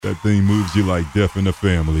That thing moves you like Death in the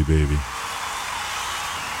Family, baby.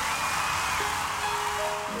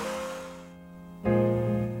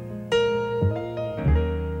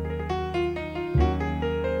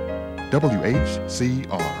 WHCR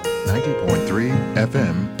 90.3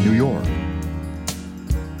 FM, New York.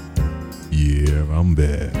 Yeah, I'm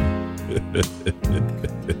bad.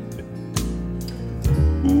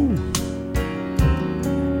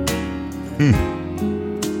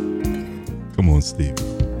 Come on, Steve.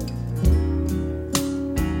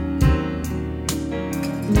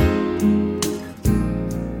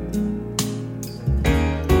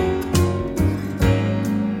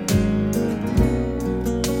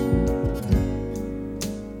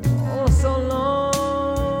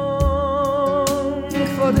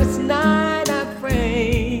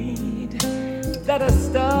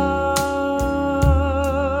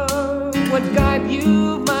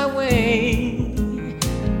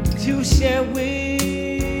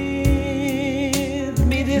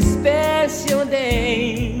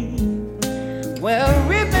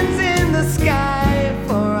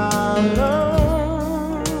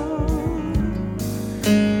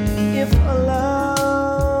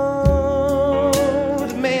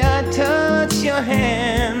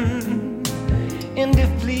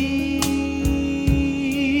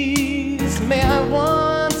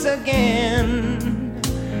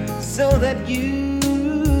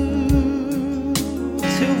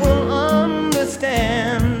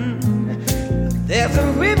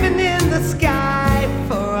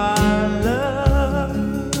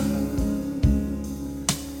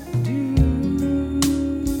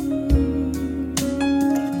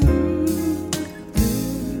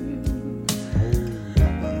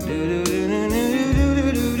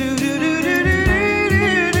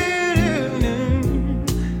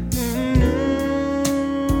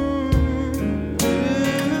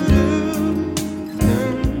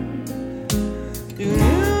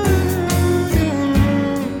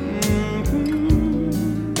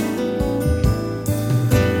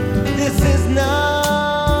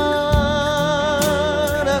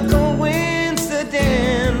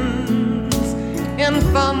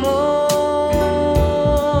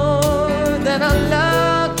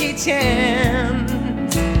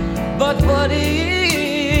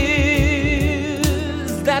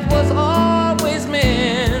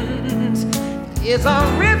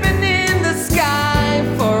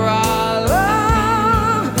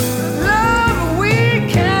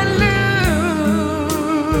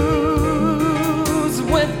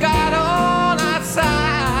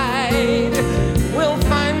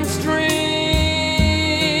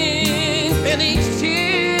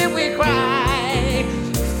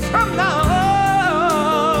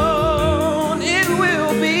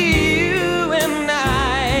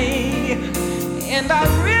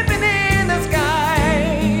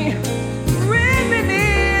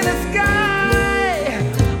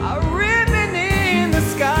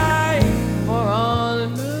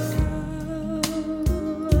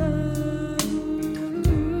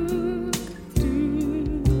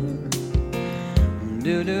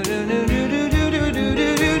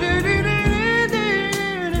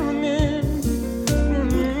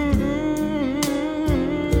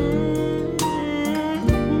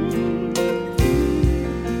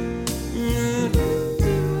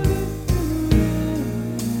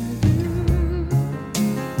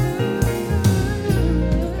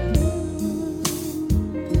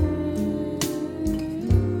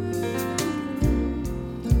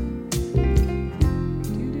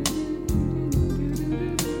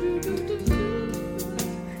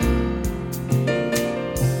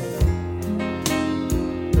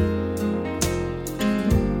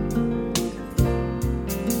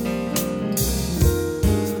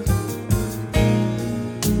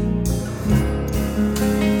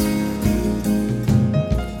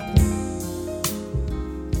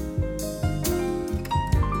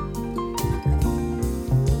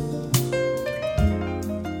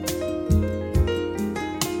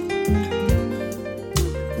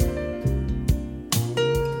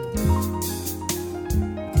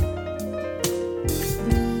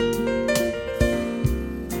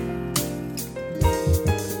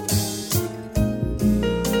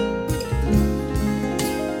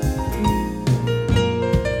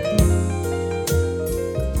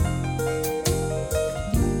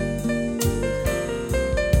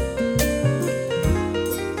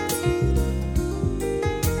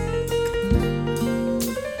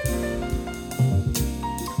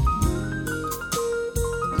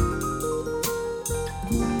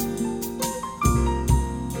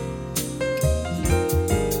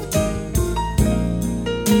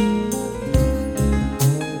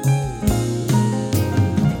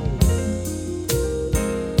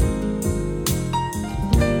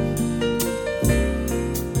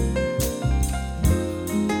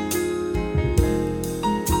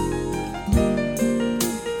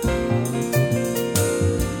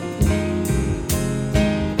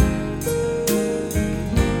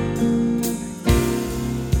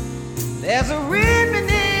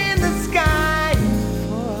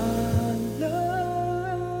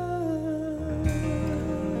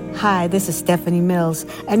 Hi, this is Stephanie Mills,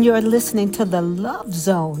 and you're listening to The Love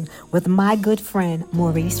Zone with my good friend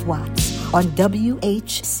Maurice Watts on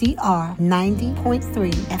WHCR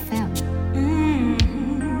 90.3 FM.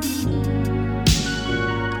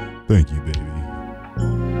 Thank you, baby.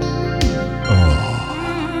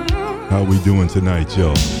 Oh, how we doing tonight,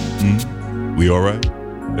 y'all? We all right?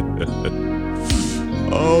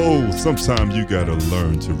 Oh, sometimes you gotta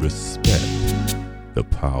learn to respect the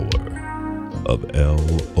power of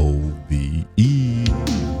LOVE.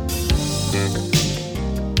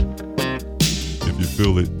 If you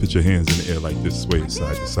feel it, put your hands in the air like this, sway it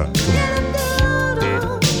side to side. Come on.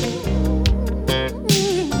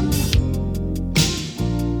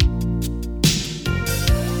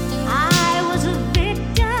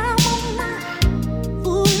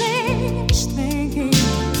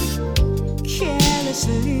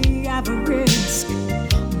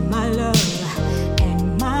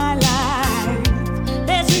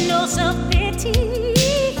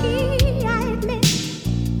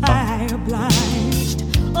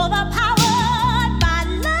 Overpowered by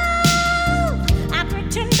love.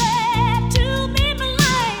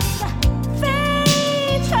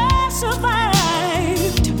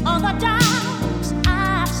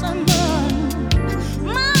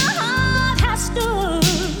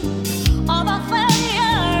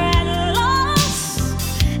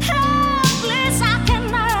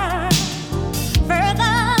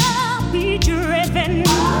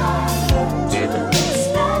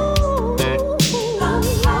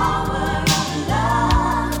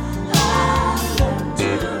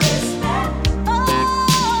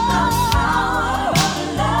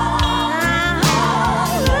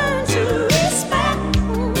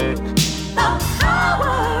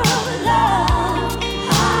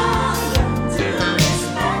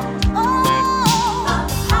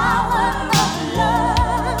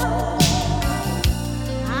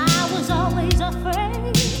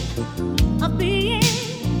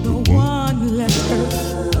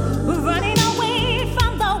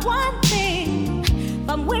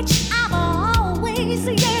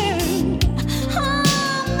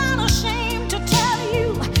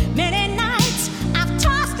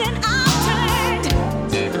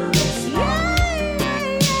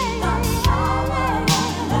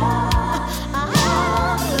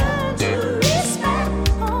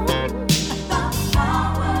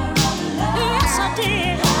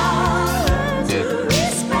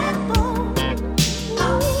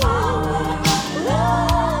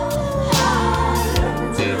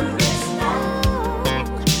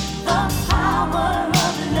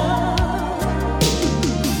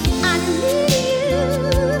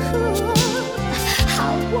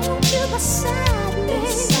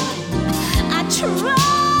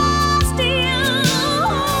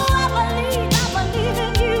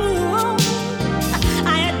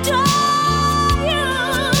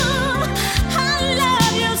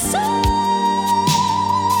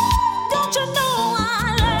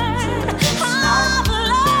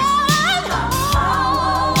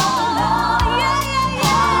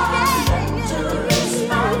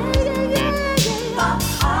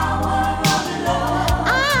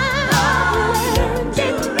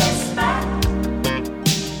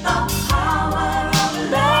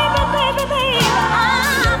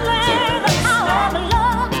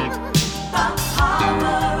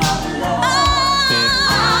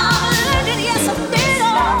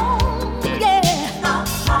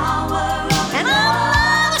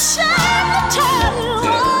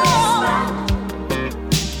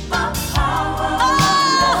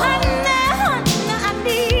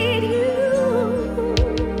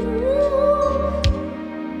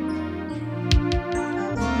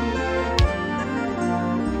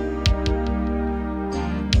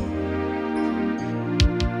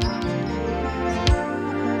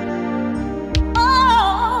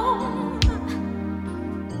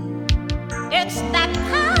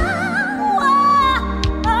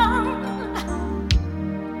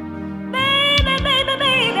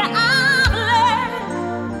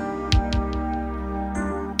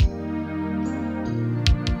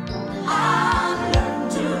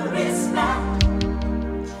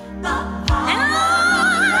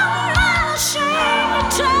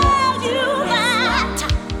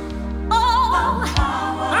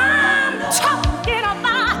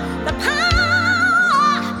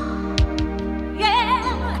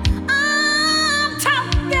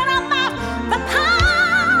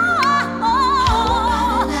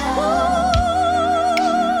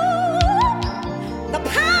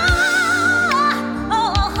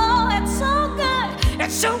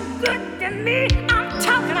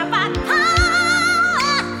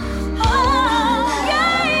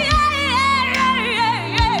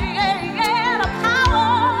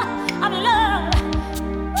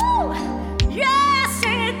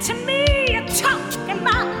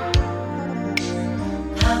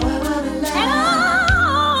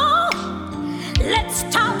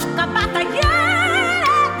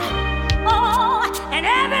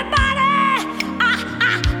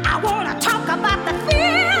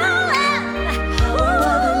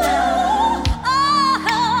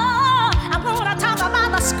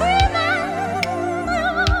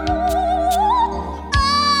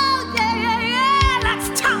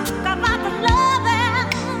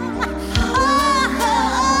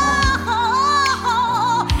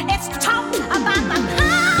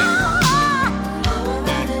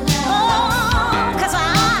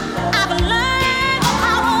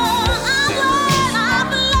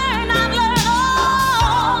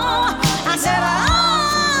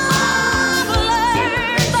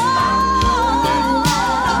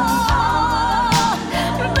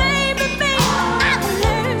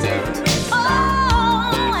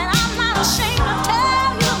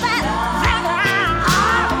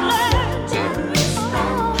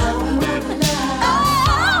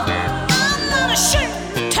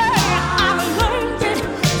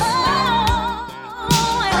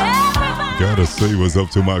 Gotta say what's up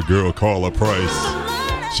to my girl Carla Price.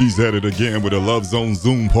 She's at it again with a Love Zone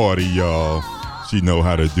Zoom party, y'all. She know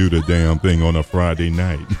how to do the damn thing on a Friday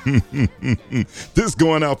night. This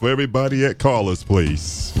going out for everybody at Carla's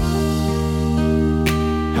place.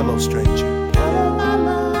 Hello, stranger.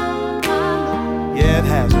 Yeah, it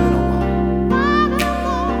has been a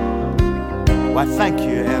while. Why, thank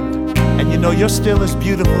you, and you know you're still as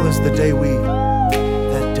beautiful as the day we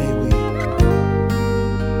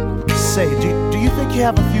say. Do you think you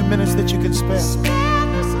have a few minutes that you can spare?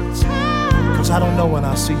 Because I don't know when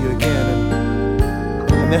I'll see you again,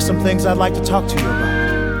 and there's some things I'd like to talk to you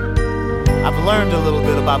about. I've learned a little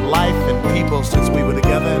bit about life and people since we were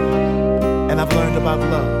together, and I've learned about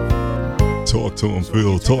love. Talk to him,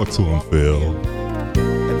 Phil. Talk to him, Phil.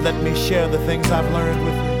 And let me share the things I've learned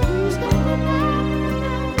with you.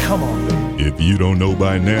 Come on, baby. If you don't know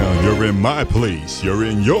by now, you're in my place. You're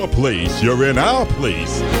in your place. You're in our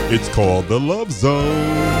place. It's called the Love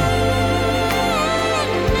Zone.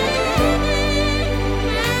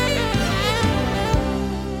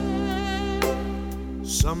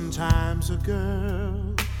 Sometimes a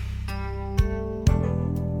girl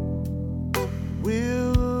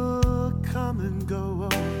will come and go.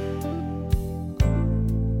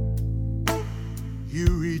 You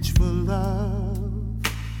reach for love,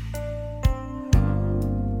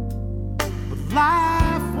 but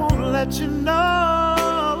life won't let you know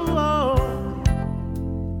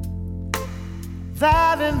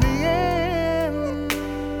that in the end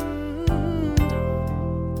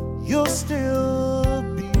you'll still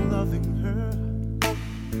be loving her.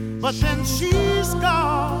 But then she's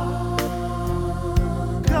gone,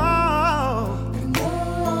 gone.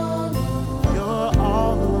 You're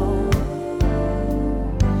all alone.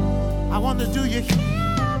 I wonder, do you hear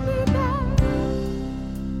me now?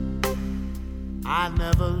 I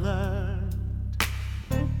never learned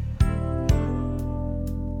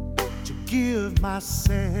to give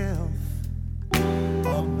myself.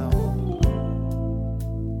 Oh no,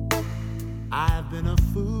 I've been a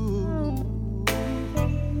fool.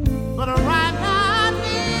 But right now I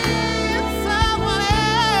need someone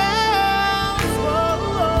else.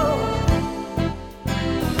 Oh,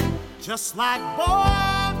 just like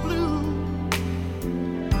Boy Blue,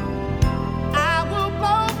 I will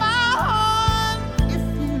blow my horn if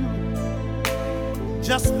you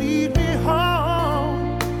just lead me home.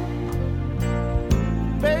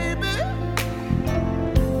 Baby,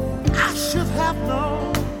 I should have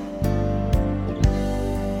known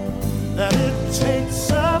that it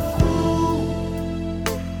takes a fool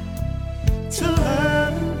to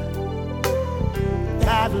learn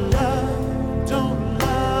that love don't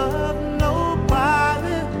love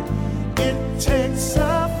nobody. It takes a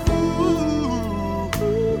fool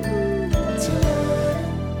to learn.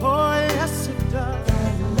 Oh yes it does.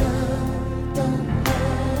 That love don't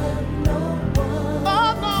love nobody.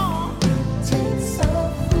 Oh no. It takes a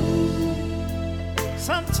fool.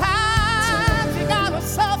 Sometimes you gotta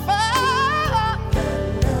suffer.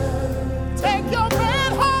 Take your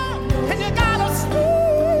bed home and you gotta sleep.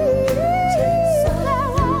 Yes,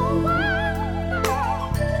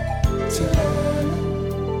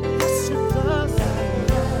 it does.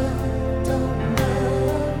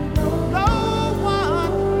 No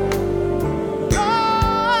one,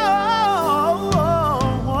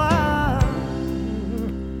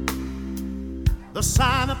 the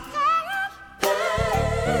sign of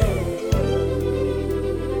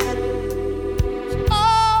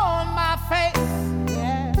on my face,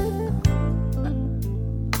 yeah.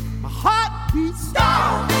 My heart beats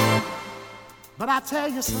down, but I tell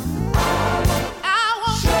you something, I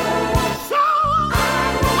won't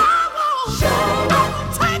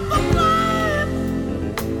take the blame.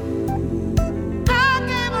 I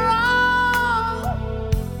gave her all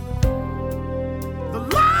the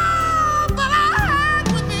love that I had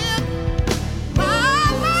within. My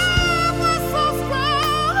love was so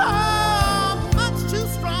strong, much too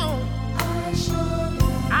strong.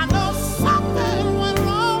 I know something went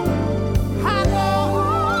wrong. I know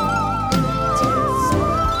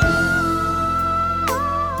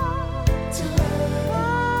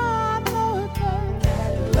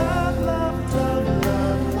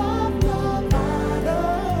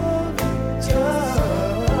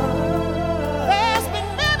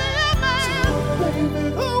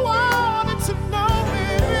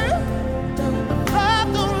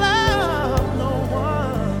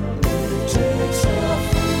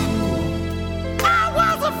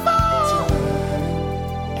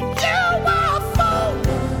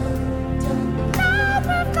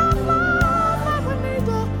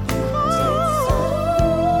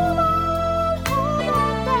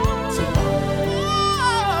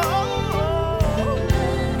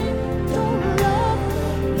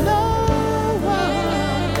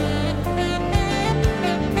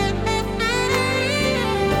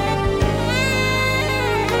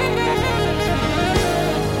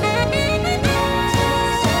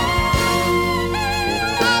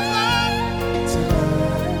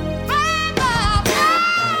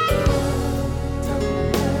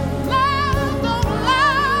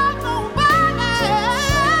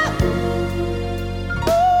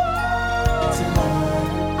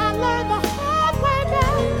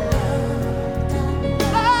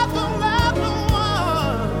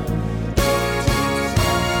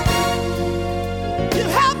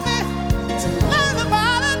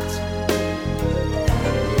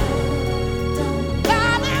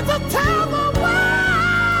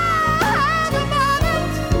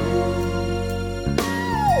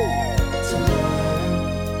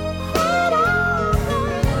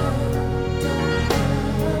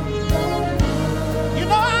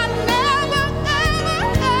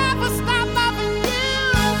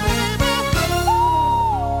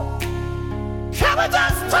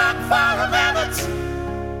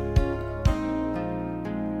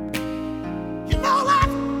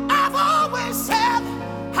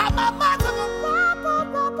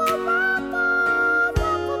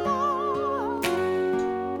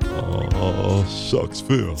Shucks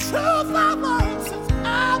Phil. Truth I learned since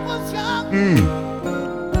I was young.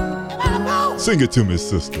 And I know Sing it to me,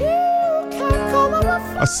 sister. you can't call them a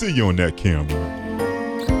friend. I see you on that camera.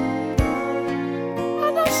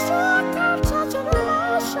 And I sure can't touch an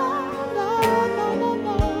emotion. No, no, no,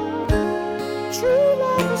 no. True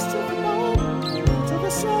love is to the bone, to the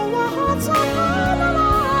soul, our hearts are hard and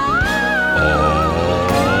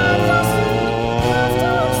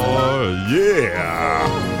Oh, yeah.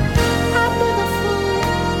 I've been a fool.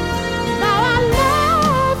 Now I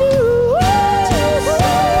love you.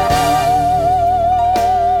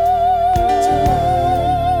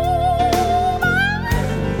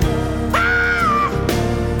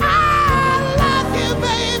 I love you,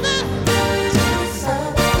 baby.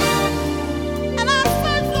 And I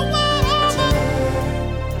search the world over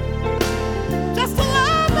just to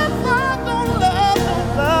love and find no love,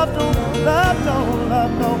 no love, no love, no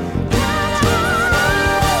love, no.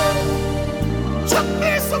 Took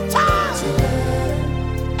me some time,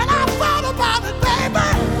 and I thought about it, baby.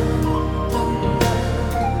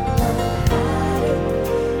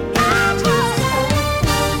 I know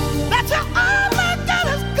that you only get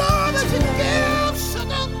as good as you give,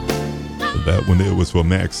 sugar. That one there was for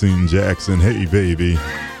Maxine Jackson. Hey, baby.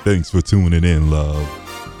 Thanks for tuning in, love.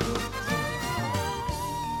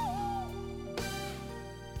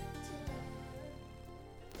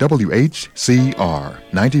 WHCR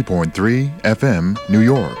 90.3 FM, New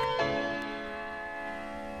York.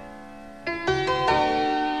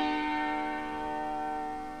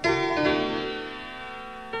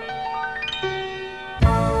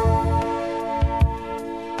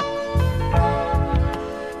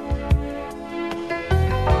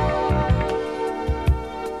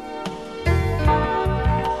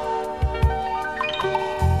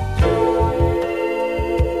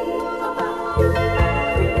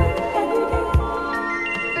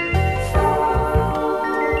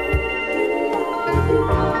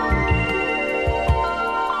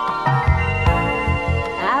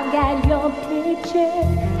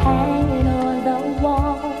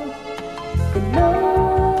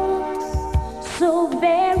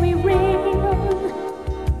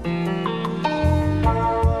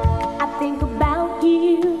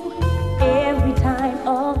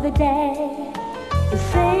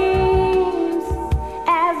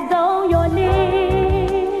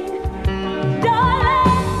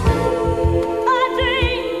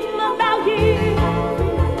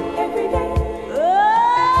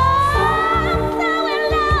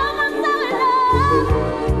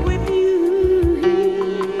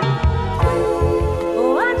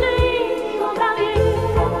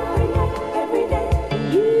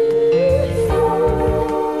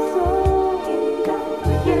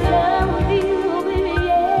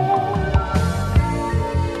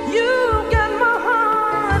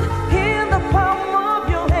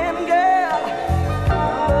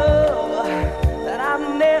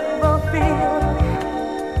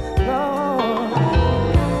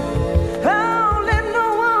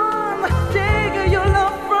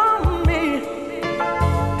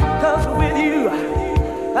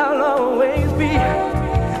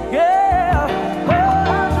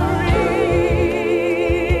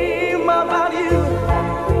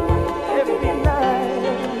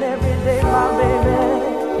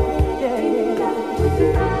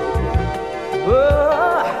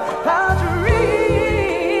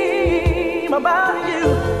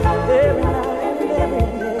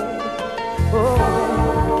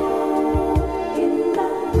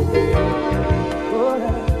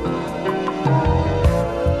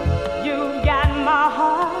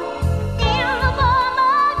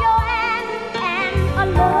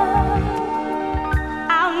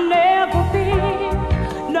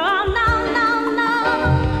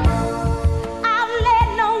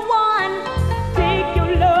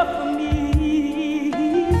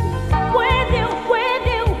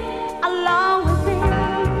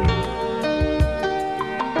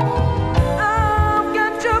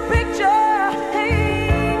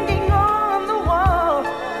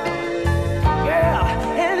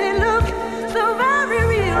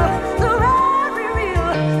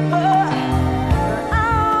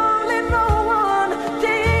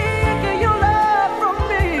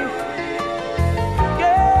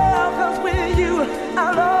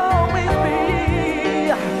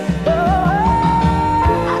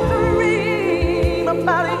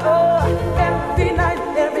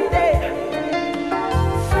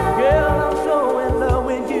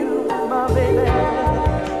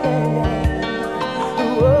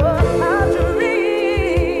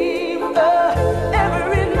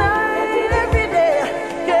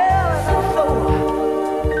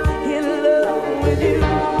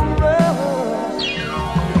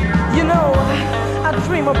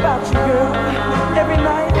 about you, girl, every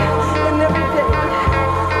night and every day.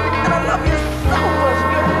 And I love you so much,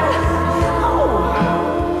 girl.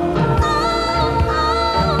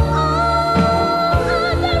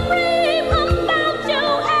 I dream about you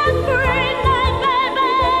every night,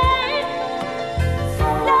 baby.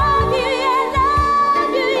 Love you, yeah,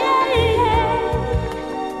 love you, yeah, yeah.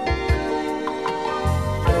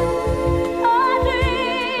 I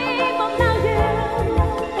dream about you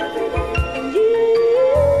and you.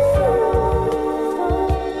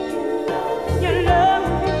 You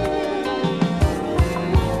love me.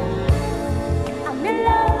 I'm in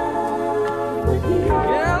love with you.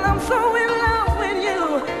 Girl, I'm so in love with you,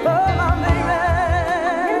 oh my baby.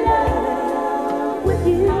 In love with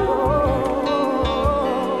you.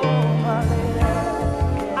 Oh, my baby.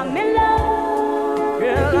 I'm in love.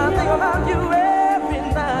 Girl, I think about you every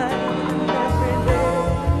night, every day.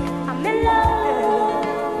 I'm in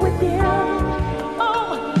love with you.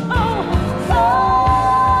 Oh, oh,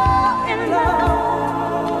 oh, in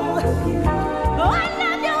love with you. Oh, I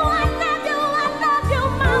love you, I love you, I love you,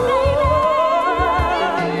 my baby.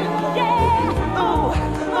 Yeah. Oh,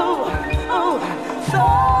 oh, oh, so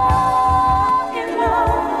in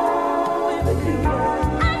love with you.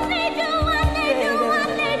 I need you, I need you, I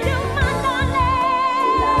need you, my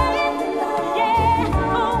darling.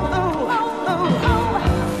 Yeah. Oh, oh, oh, oh,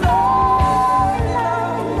 so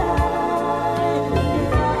in love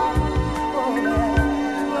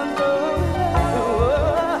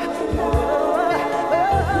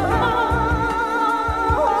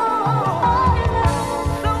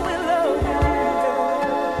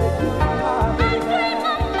with you. I dream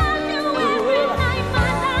about you every night, my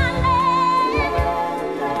darling.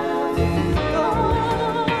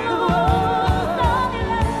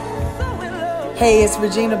 Hey, it's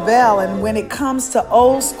Regina Bell, and when it comes to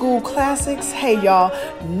old school classics, hey y'all,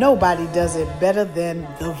 nobody does it better than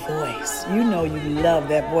The Voice. You know you love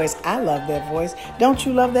that voice. I love that voice. Don't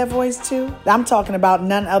you love that voice too? I'm talking about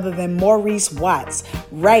none other than Maurice Watts,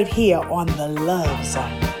 right here on The Love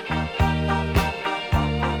Zone.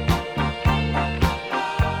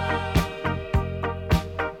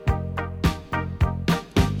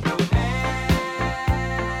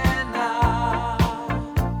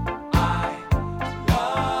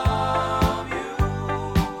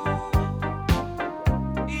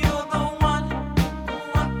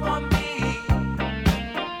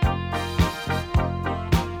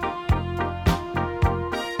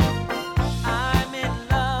 I'm in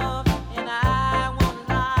love and I won't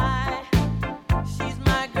lie. She's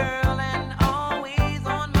my girl and always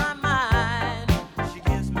on my mind. She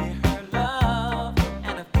gives me her love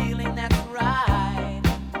and a feeling that's right.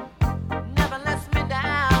 Never lets me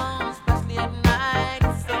down, especially at night.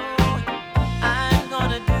 So I'm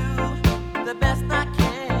gonna do the best I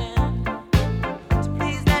can to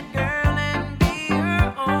please that girl and be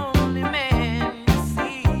her only man. You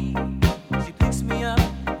see, she picks me up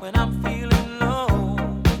when I'm feeling low,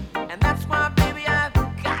 and that's why, baby, I've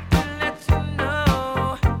got to let you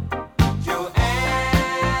know, Joanna,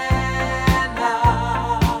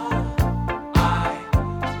 I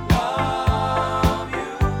love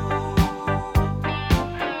you.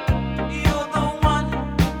 You're the one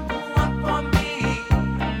for me,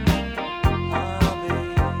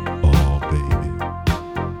 Oh, baby.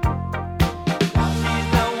 She's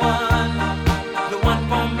the one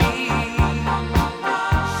for me.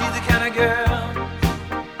 She's the kind of girl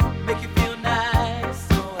make you feel nice.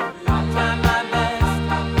 So I'll try my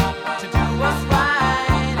best to do what's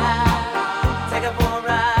right. I take her for a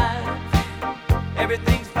ride.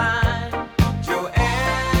 Everything's fine. Joanna,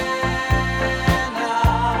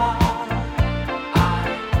 I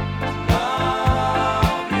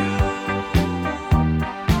love you.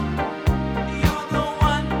 You're the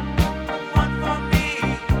one for me.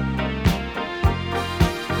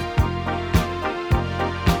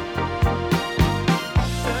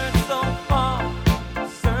 Search so far,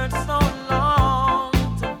 search so long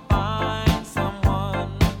to find someone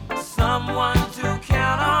to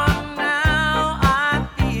count on now. I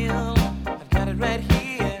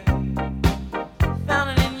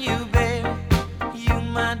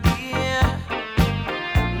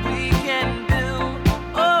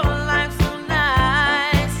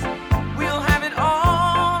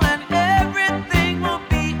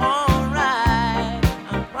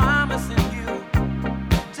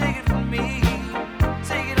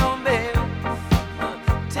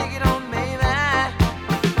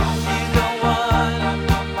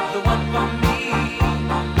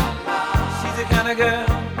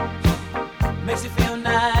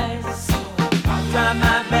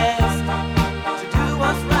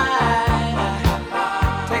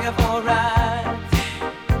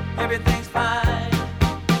everything's fine.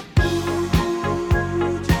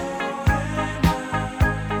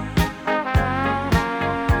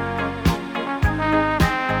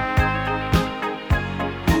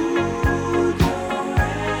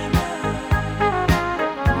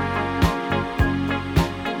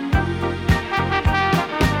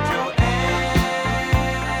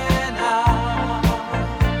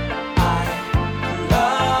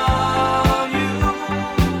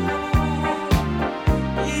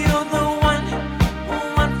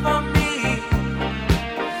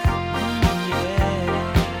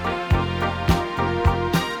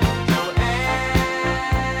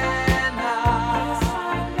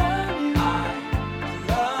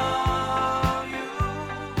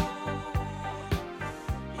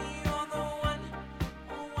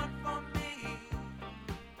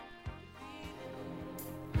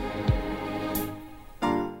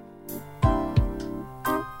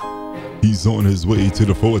 He's on his way to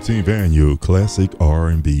the 14th annual Classic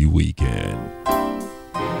R&B Weekend.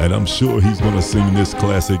 And I'm sure he's gonna sing this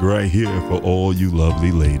classic right here for all you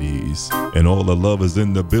lovely ladies. And all the lovers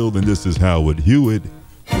in the building, this is Howard Hewitt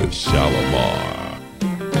with Shalimar.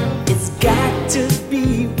 It's got to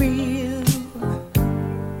be real.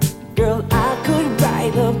 Girl, I could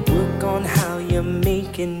write a book on how you're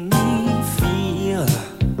making me feel.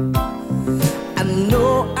 I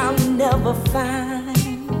know I'll never find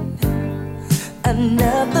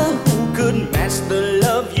another who could match the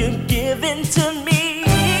love you're giving to me.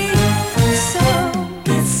 So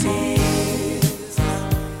this is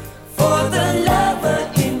for the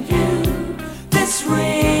lover in you. This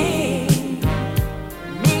ring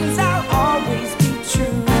means I'll always be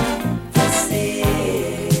true. This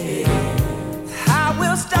is how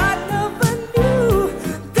we'll start love anew.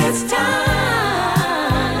 This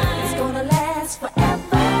time it's gonna last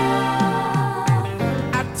forever.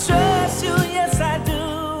 I trust you, yes I do.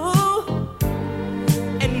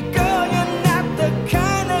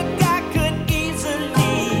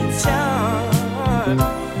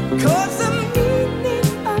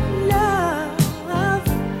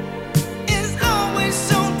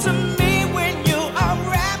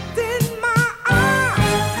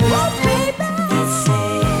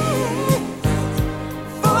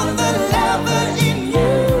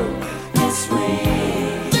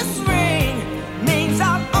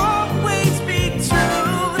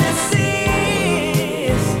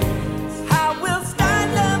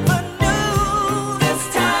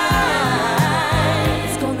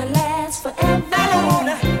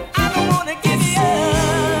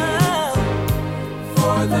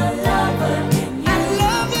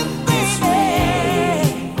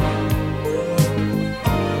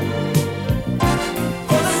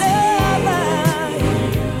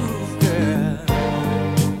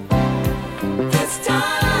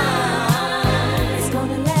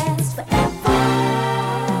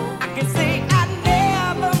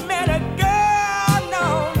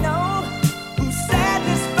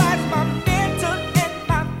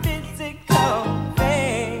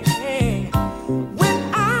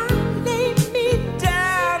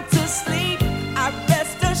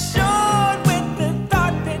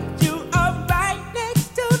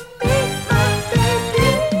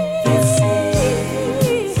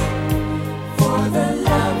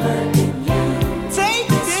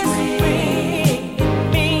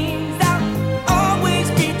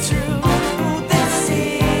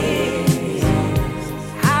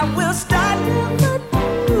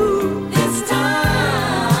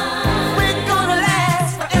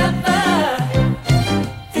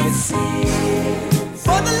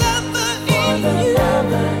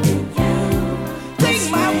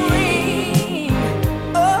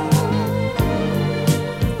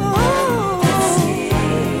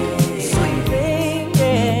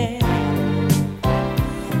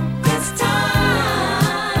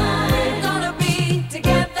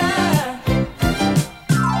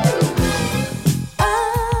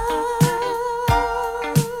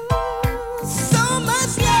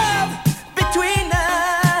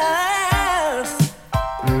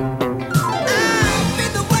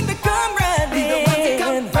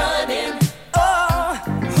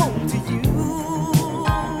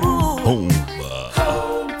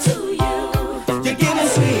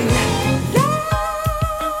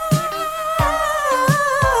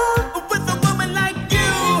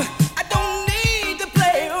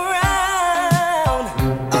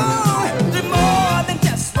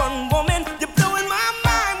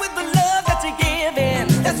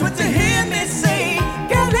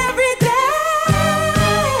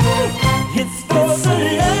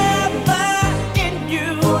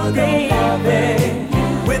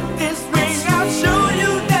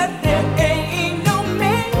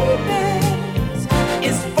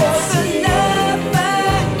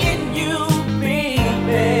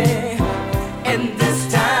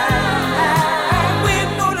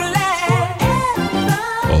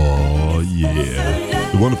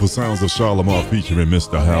 Wonderful sounds of Shalimar featuring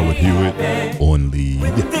Mr. Howard Hewitt on lead.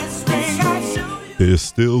 There's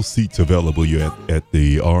still seats available at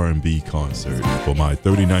the R&B concert for my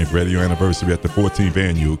 39th radio anniversary at the 14th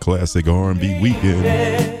annual Classic R&B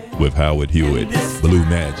Weekend with Howard Hewitt, Blue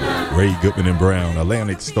Magic, Ray Goodman and Brown,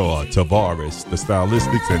 Atlantic Star, Tavares, the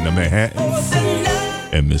Stylistics, and the Manhattans,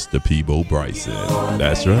 and Mr. Peabo Bryson.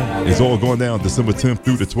 That's right. It's all going down December 10th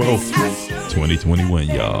through the 12th, 2021,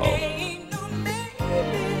 y'all.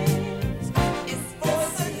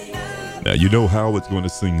 Now, you know Howard's going to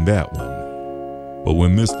sing that one. But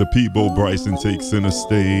when Mr. Peabo Bryson takes center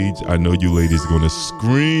stage, I know you ladies are going to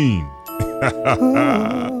scream.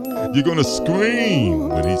 You're going to scream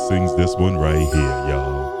when he sings this one right here,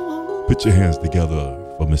 y'all. Put your hands together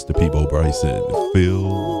for Mr. Peabo Bryson.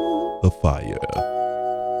 Feel the fire.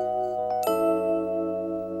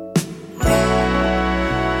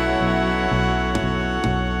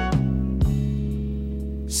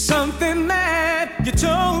 Something that you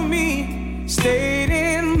told me stayed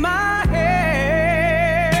in my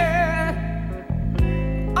head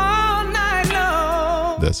all night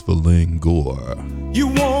long. That's for Lynn Gore. You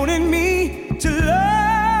wanted me to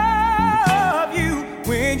love you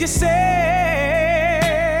when you said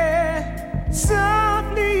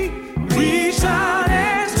softly reach out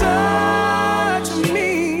and touch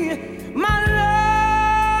me. My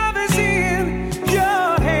love is in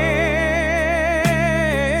your hands.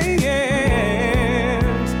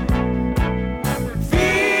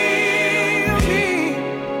 Feel me.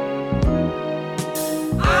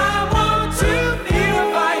 I want to feel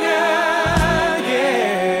fire.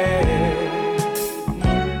 Yeah.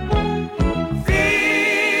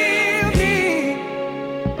 Feel me.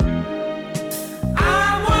 I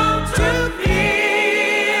want to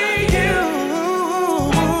feel you.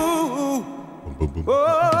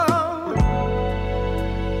 Oh.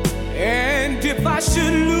 And if I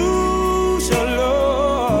should lose your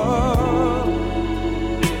love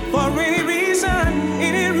for any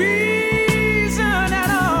reason at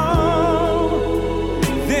all,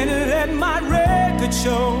 then let my record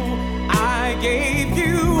show I gave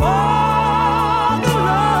you all the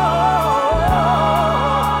love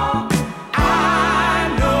I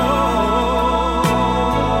know.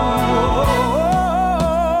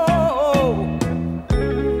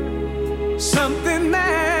 Something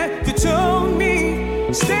that you told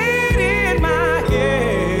me stayed in my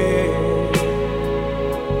head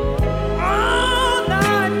all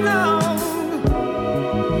night long.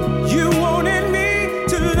 You wanted me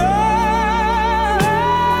to love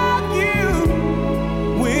you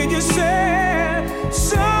when you said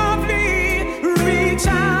softly reach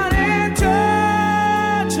out and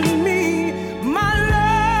touch me. My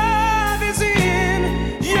love is in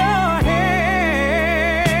your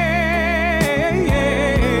hands.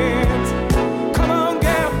 Come on,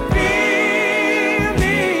 girl, feel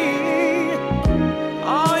me.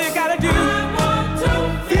 All you gotta do, I want to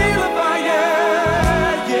feel the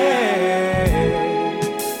fire, yeah.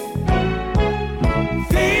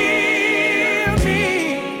 Feel me.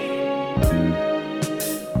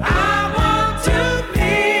 I want to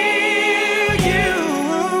feel you,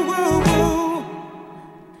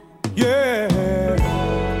 yeah.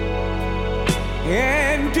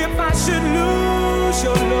 And if I should lose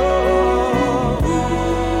your love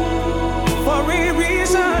for any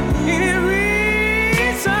reason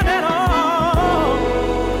at all,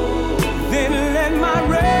 then let my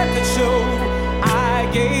record show I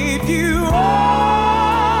gave you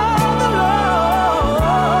all the love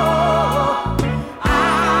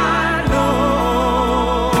I know.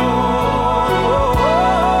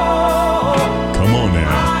 Come on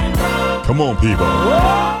now. Come on, people.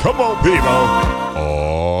 Come on, people.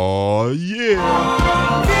 Oh, yeah.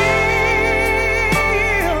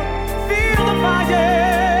 Feel the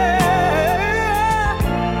fire.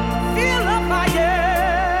 Feel the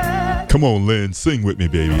fire. Come on, Lynn. Sing with me,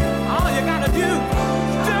 baby. All you gotta do,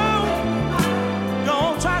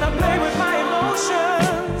 don't try to play with my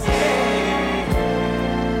emotions.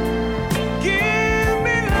 Give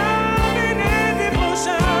me loving and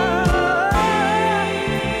devotion.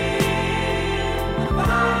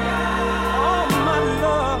 Oh, my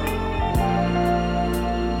love.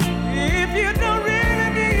 If you don't really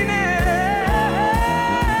mean it,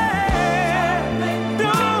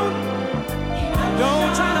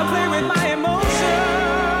 don't try to play with my emotions.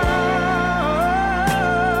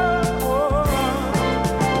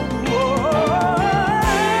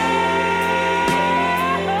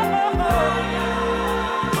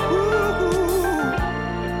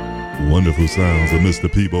 Wonderful sounds of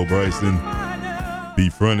Mr. Peabo Bryson. Be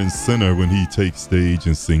front and center when he takes stage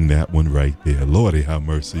and sing that one right there. Lordy have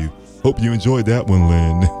mercy. Hope you enjoyed that one,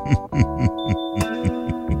 Lynn.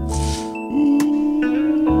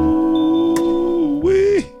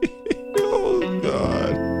 Ooh-wee. Oh,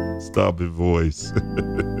 God. Stop it, voice.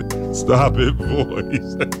 Stop it,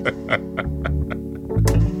 voice.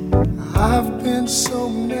 I've been so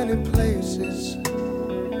many places,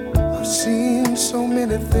 I've seen so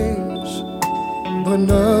many things, but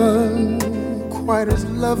none quite as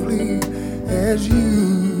lovely as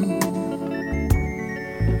you.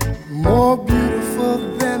 More beautiful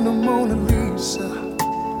than the Mona Lisa,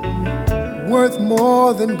 worth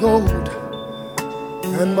more than gold,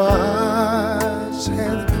 and my eyes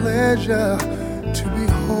have the pleasure to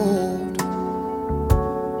behold.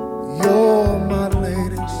 You're my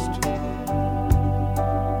latest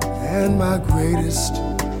and my greatest,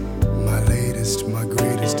 my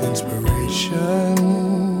greatest inspiration.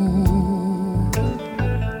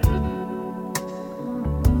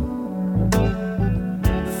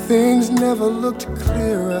 Things never looked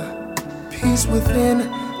clearer, peace within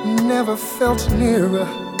never felt nearer.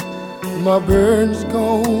 My burn's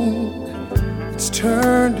gone, it's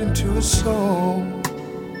turned into a song.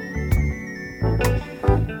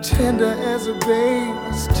 Tender as a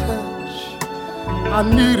baby's touch, I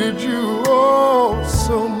needed you oh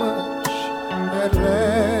so much. At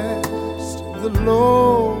last the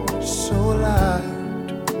Lord so alive.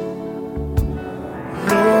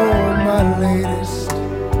 You're my latest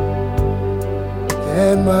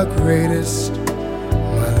and my greatest,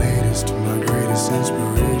 my greatest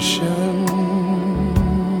inspiration.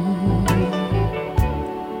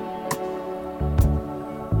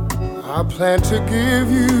 I plan to give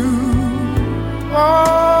you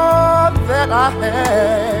all that I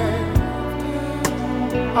have.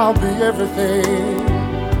 I'll be everything,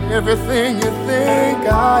 everything you think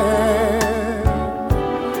I am.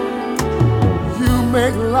 You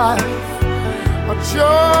make life a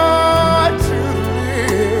joy to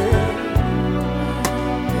live,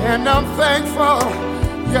 and I'm thankful,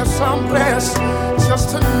 yes I'm blessed, just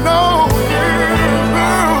to know you.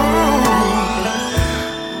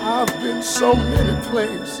 I've been so many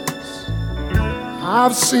places,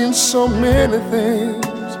 I've seen so many things,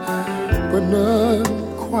 but none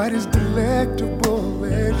quite as delectable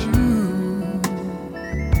as you.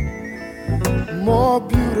 More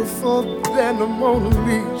beautiful than the Mona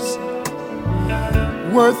Lisa,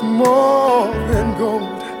 worth more than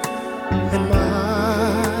gold, and my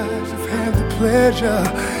eyes have had the pleasure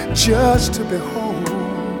just to behold.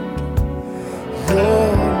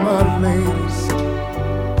 You're my latest,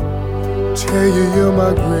 tell you you're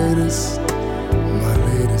my greatest,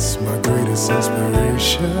 my greatest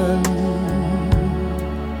inspiration.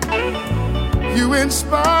 You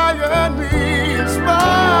inspire me,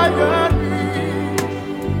 inspire me.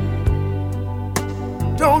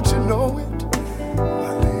 Don't you know it?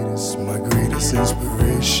 My greatest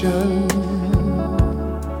inspiration.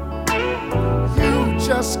 You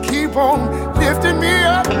just keep on lifting me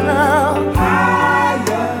up now.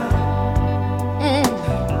 Higher.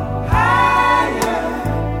 Higher.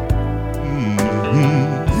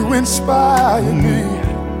 Mm-hmm. You inspire me.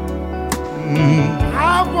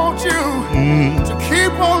 I want you to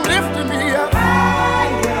keep on lifting me up.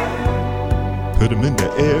 Higher. Put them in the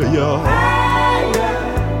air, y'all. Higher.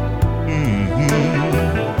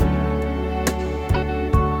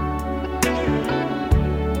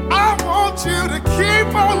 I want you to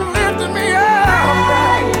keep on lifting me up.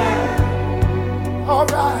 Higher. All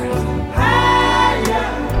right. Higher.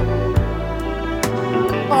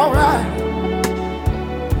 All right.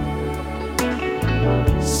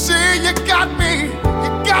 See, you got me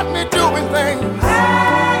doing things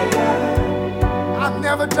higher. I've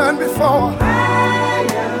never done before.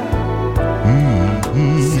 Higher.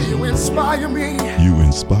 Mm-hmm. See, you inspire me. You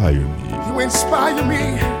inspire me. You inspire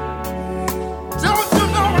me. Don't you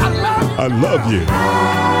know I love you? I love you.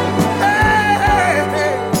 Hey, hey,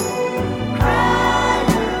 hey.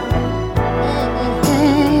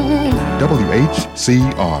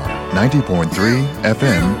 WHCR 90.3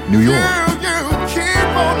 FM, New York. You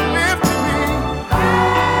keep on lifting me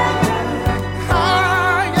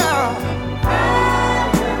higher,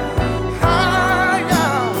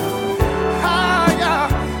 higher, higher,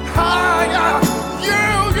 higher.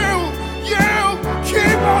 You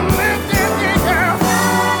keep on lifting me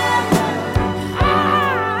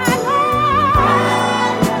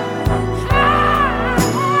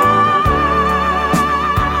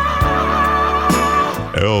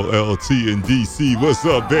LLT in DC, what's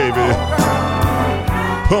up, baby?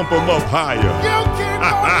 Pump them up higher. You keep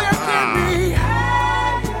on lifting me.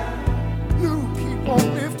 You keep on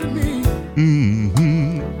lifting me. Mm-hmm.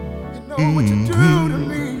 You know what you do to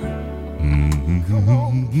me. Come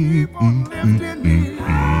on,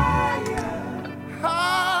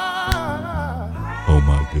 Oh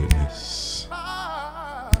my goodness.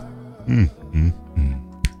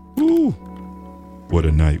 Ooh. What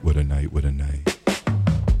a night, what a night, what a night.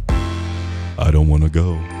 I don't want to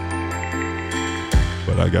go,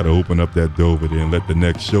 but I got to open up that door over there and let the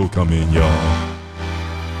next show come in, y'all.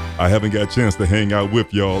 I haven't got a chance to hang out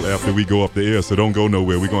with y'all after we go up the air, so don't go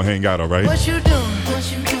nowhere. We're going to hang out, all right? What you doing?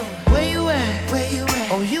 What you doing? Where you at? Where you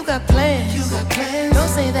at? Oh, you got plans. You got plans. Don't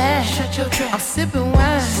say that. Shut your trap. I'm sipping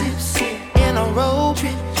wine. Sip, sip. In a robe.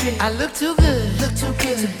 Trip, trip. I look too good. Look too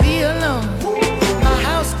good to be alone. My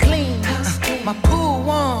house clean. My pool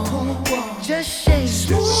warm. Just shake.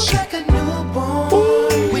 Smooth like a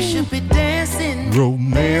newborn. We should be dancing.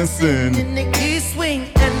 Romancing. In the east wing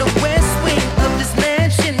and the west wing of this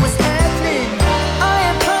mansion. What's happening? I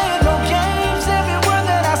ain't playing no games. Every word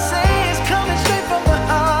that I say is coming straight from the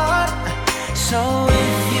heart. So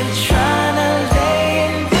if you're trying to lay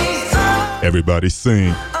in these arms, Everybody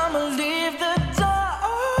sing. I'ma leave the door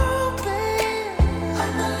open.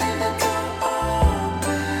 I'ma leave the door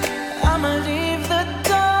open. I'ma leave the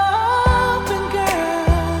door open, girl.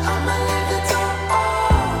 I'ma leave the door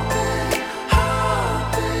open,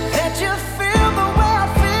 open. That you feel the way I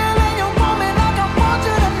feel and you want me like I want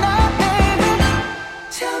you tonight, baby.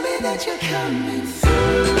 Tell me that you're coming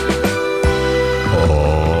through.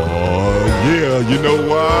 Oh, yeah, you know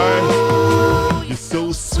why? You're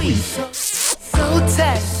so sweet. So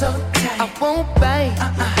tight, I won't bite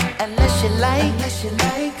unless you like.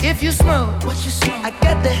 If you smoke, what you smoke? I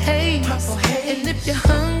got the haze. And if you're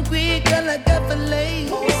hungry, girl, I got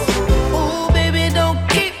fillets. Ooh, baby, don't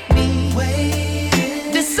keep me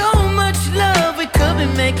waiting. There's so much love we could be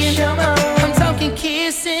making. I'm talking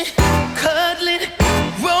kissing, cuddling,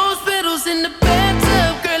 rose petals in the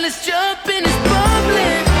bathtub. Girl, it's jumping, it's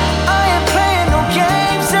bubbling. I ain't playing no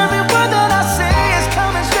games. Every word that I say is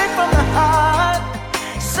coming straight from the heart.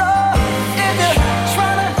 So if you're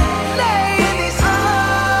trying to lay in these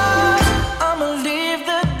arms, I'ma leave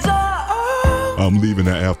the door open. I'm leaving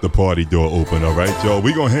the after party door open, all right, y'all?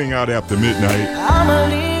 We're going to hang out after midnight. I'ma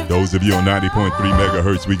leave. Those of you on 90.3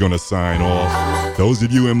 megahertz, we're going to sign off. Those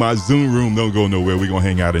of you in my Zoom room, don't go nowhere. We're going to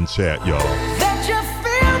hang out and chat, y'all. That you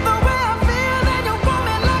feel the way I feel and you want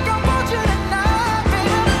me like I want you tonight,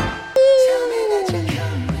 baby. Tell me that you're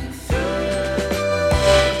coming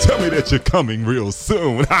through. Tell me that you're coming real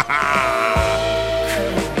soon. I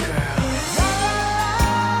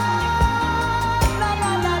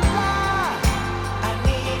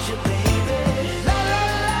need you, baby. La la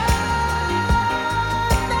la.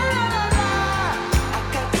 I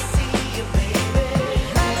got to see you, baby.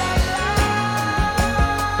 La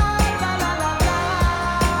la la.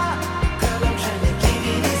 Girl, I'm trying to give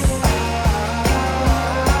you this.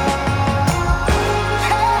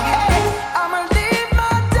 Hey, I'ma leave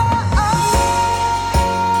my door open.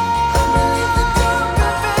 I'ma leave the door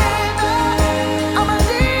open, baby. I'ma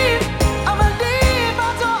leave my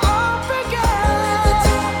door open, girl.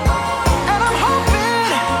 And I'm hoping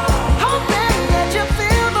that you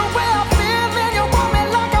feel the way I feel and you want me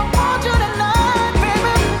like I want you tonight,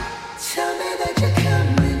 baby. Tell me that you're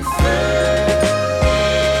coming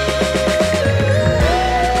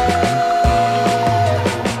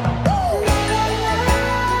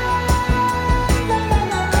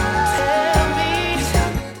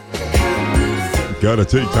Gotta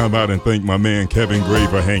take time out and thank my man Kevin Gray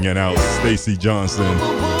for hanging out. Stacy Johnson,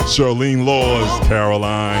 Charlene Laws,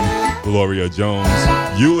 Caroline, Gloria Jones,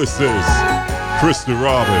 Ulysses, Krista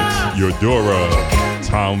Roberts, Eudora,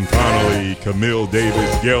 Tom Connolly, Camille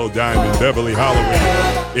Davis, Gail Diamond, Beverly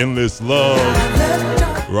Holloway, Endless Love,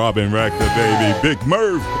 Robin Racker, baby, Big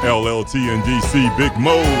Murph, LLT in DC, Big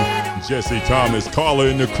Mo, Jesse Thomas, Carla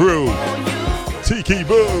and the crew, Tiki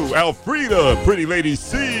Boo, Alfreda, Pretty Lady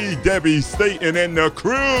C, Debbie Staten and the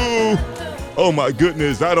crew. Oh my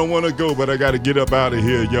goodness, I don't want to go, but I got to get up out of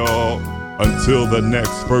here, y'all. Until the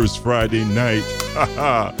next first Friday night,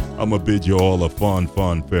 I'm going to bid you all a fond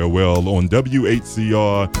farewell on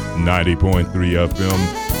WHCR 90.3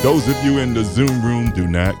 FM. Those of you in the Zoom room, do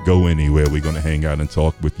not go anywhere. We're going to hang out and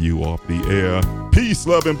talk with you off the air. Peace,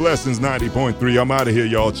 love, and blessings, 90.3. I'm out of here,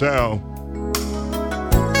 y'all. Ciao.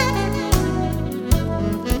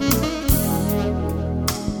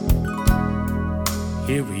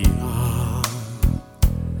 Here we are,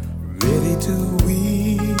 ready to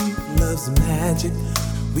weave love's magic.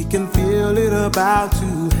 We can feel it about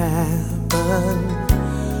to happen,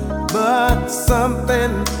 but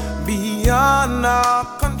something beyond our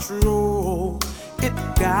control, it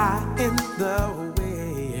got in the way.